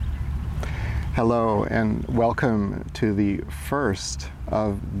Hello and welcome to the first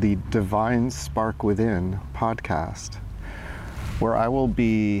of the Divine Spark Within podcast, where I will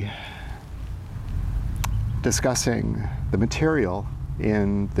be discussing the material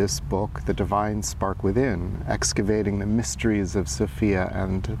in this book, The Divine Spark Within, Excavating the Mysteries of Sophia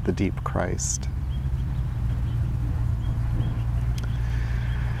and the Deep Christ.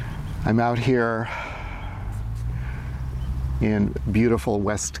 I'm out here in beautiful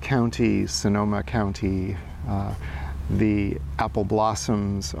West County, Sonoma County. The apple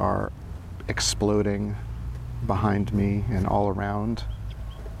blossoms are exploding behind me and all around.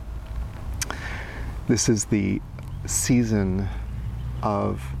 This is the season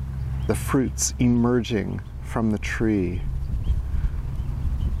of the fruits emerging from the tree.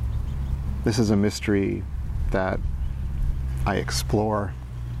 This is a mystery that I explore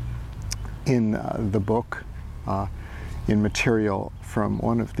in the book, in material from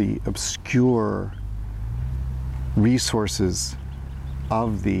one of the obscure resources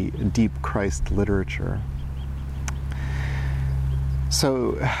of the Deep Christ literature.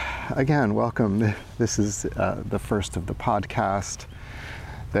 So again, welcome. This is the first of the podcast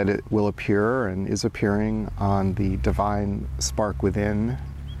that it will appear and is appearing on the Divine Spark Within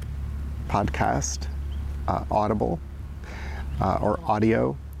podcast, Audible or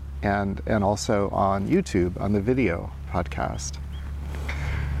audio, and also on YouTube on the video podcast.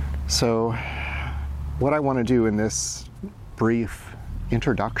 So what I want to do in this brief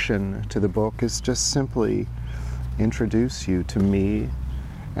introduction to the book is just simply introduce you to me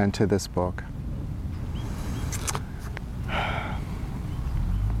and to this book.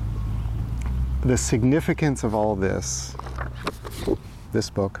 The significance of all this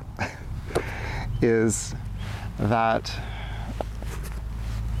book, is that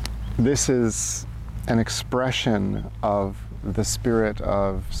this is an expression of the spirit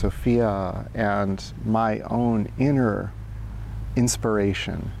of Sophia and my own inner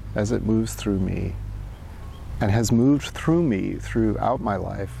inspiration as it moves through me and has moved through me throughout my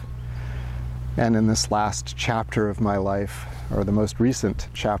life. And in this last chapter of my life, or the most recent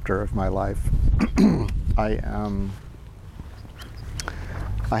chapter of my life, I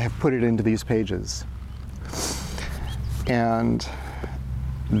have put it into these pages. And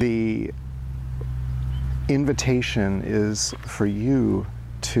the invitation is for you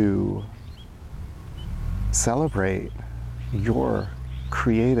to celebrate your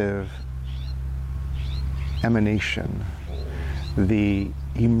creative emanation, the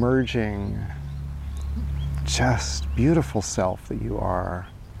emerging, just beautiful self that you are,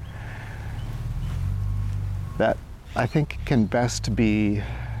 that I think can best be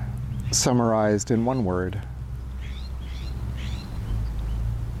summarized in one word: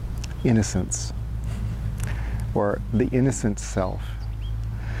 innocence, or the innocent self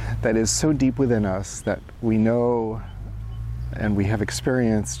that is so deep within us that we know and we have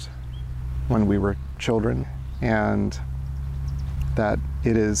experienced when we were children, and that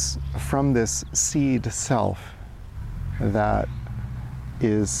it is from this seed self that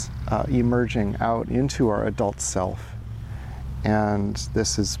is emerging out into our adult self. And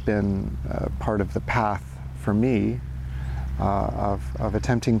this has been part of the path for me of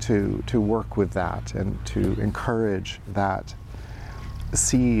attempting to work with that and to encourage that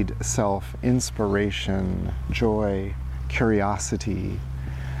seed self inspiration, joy, curiosity,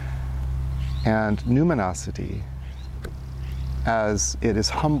 and numinosity as it is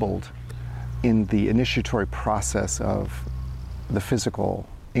humbled in the initiatory process of the physical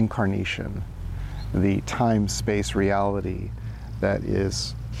incarnation, the time-space reality that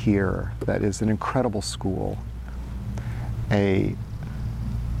is here, that is an incredible school, a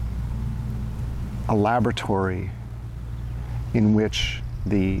laboratory in which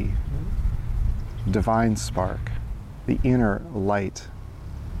the divine spark, the inner light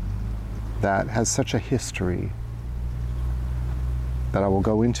that has such a history that I will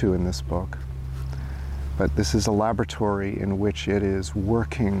go into in this book, but this is a laboratory in which it is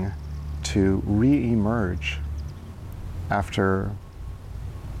working to re-emerge after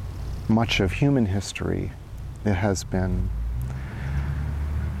much of human history. It has been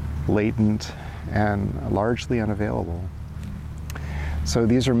latent and largely unavailable. So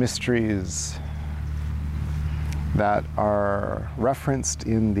these are mysteries that are referenced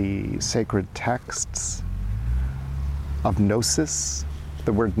in the sacred texts of gnosis.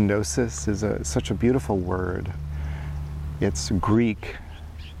 The word gnosis is such a beautiful word. It's Greek,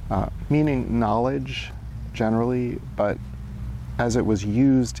 meaning knowledge generally, but as it was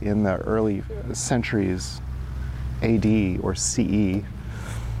used in the early centuries, AD or CE,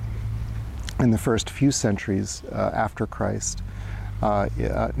 in the first few centuries after Christ,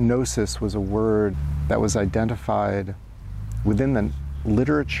 Gnosis was a word that was identified within the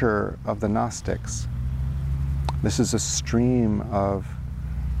literature of the Gnostics. This is a stream of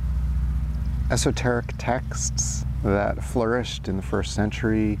esoteric texts that flourished in the 1st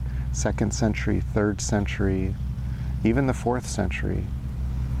century, 2nd century, 3rd century, even the 4th century,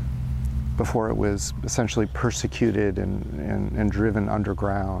 before it was essentially persecuted and driven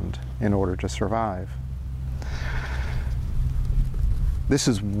underground in order to survive. This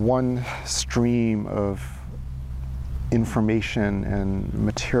is one stream of information and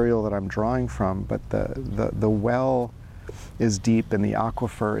material that I'm drawing from, but the well is deep and the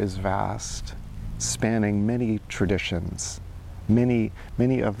aquifer is vast, spanning many traditions, many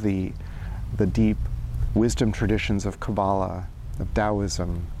of the deep wisdom traditions of Kabbalah, of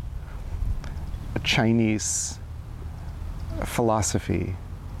Taoism, Chinese philosophy,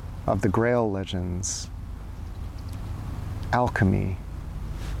 of the Grail legends, alchemy,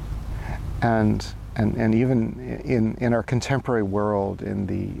 and even in our contemporary world, in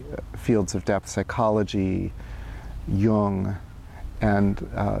the fields of depth psychology, Jung, and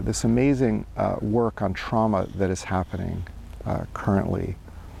this amazing work on trauma that is happening currently.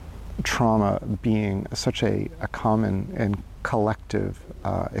 Trauma being such a common and collective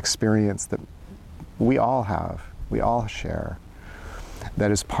experience that we all have, we all share,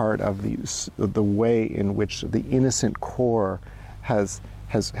 that is part of the way in which the innocent core has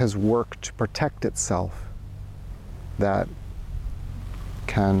worked to protect itself, that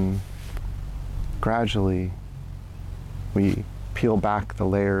can gradually, we peel back the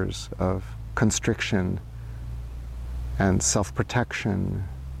layers of constriction and self-protection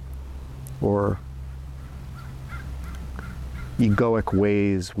or egoic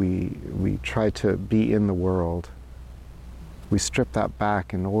ways we try to be in the world. We strip that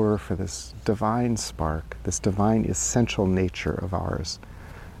back in order for this divine spark, this divine essential nature of ours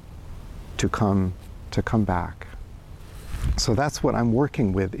to come back. So that's what I'm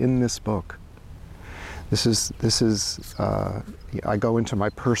working with in this book. This is I go into my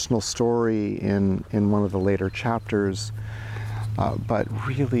personal story in one of the later chapters, but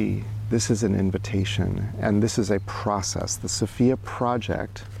really this is an invitation, and this is a process. The Sophia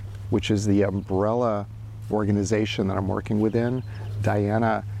Project, which is the umbrella organization that I'm working within,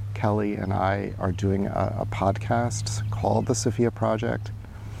 Diana, Kelly, and I are doing a podcast called the Sophia Project.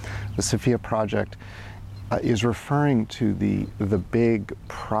 The Sophia Project is referring to the big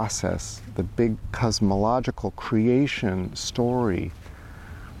process, the big cosmological creation story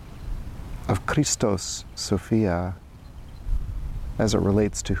of Christos Sophia as it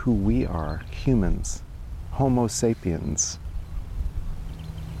relates to who we are, humans, Homo sapiens,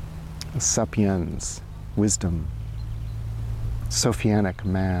 sapiens, wisdom, Sophianic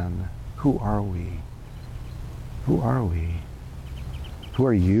man. Who are we? Who are we? Who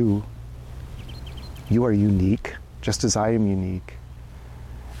are you? You are unique, just as I am unique.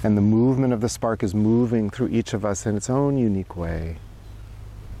 And the movement of the spark is moving through each of us in its own unique way.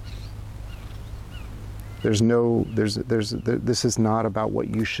 This is not about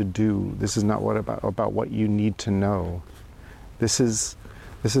what you should do. This is not about what you need to know. This is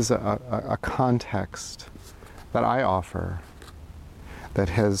a context that I offer that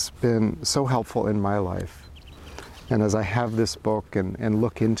has been so helpful in my life. And as I have this book and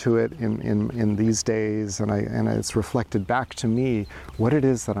look into it in these days, and it's reflected back to me what it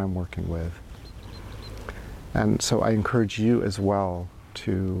is that I'm working with. And so I encourage you as well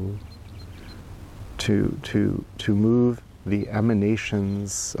to move the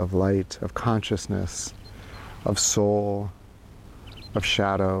emanations of light, of consciousness, of soul, of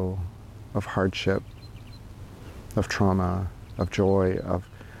shadow, of hardship, of trauma, of joy,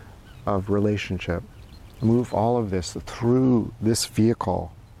 of relationship. Move all of this through this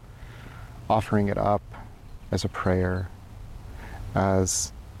vehicle, offering it up as a prayer,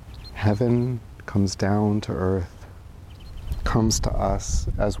 as heaven comes down to earth, comes to us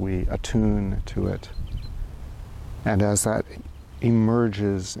as we attune to it. And as that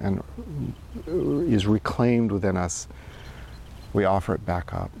emerges and is reclaimed within us, we offer it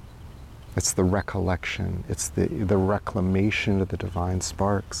back up. It's the recollection, it's the reclamation of the divine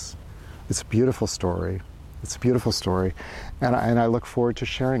sparks. It's a beautiful story. It's a beautiful story. And I look forward to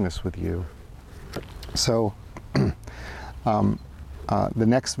sharing this with you. So the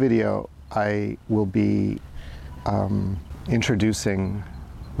next video, I will be introducing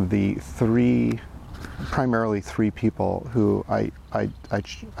the primarily three people who I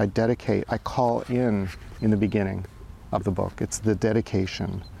call in the beginning of the book. It's the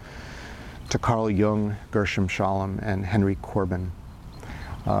dedication to Carl Jung, Gershom Scholem, and Henry Corbin.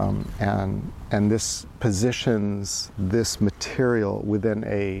 And this positions this material within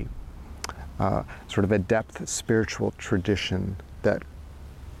a sort of a depth spiritual tradition that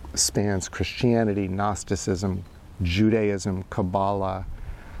spans Christianity, Gnosticism, Judaism, Kabbalah,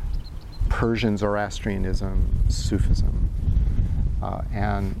 Persian Zoroastrianism, Sufism.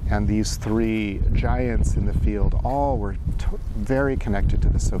 And these three giants in the field all were very connected to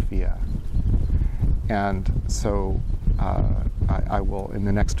the Sophia. And so I will, in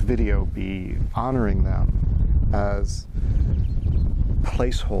the next video, be honoring them as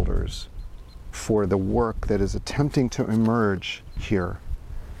placeholders for the work that is attempting to emerge here,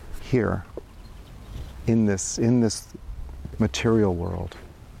 in this material world.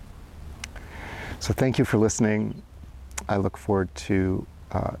 So thank you for listening. I look forward to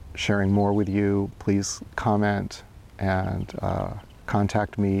sharing more with you. Please comment and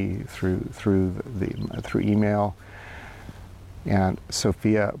contact me through email and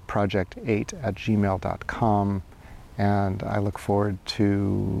sophiaproject8@gmail.com. And I look forward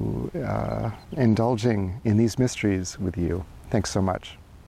to indulging in these mysteries with you. Thanks so much.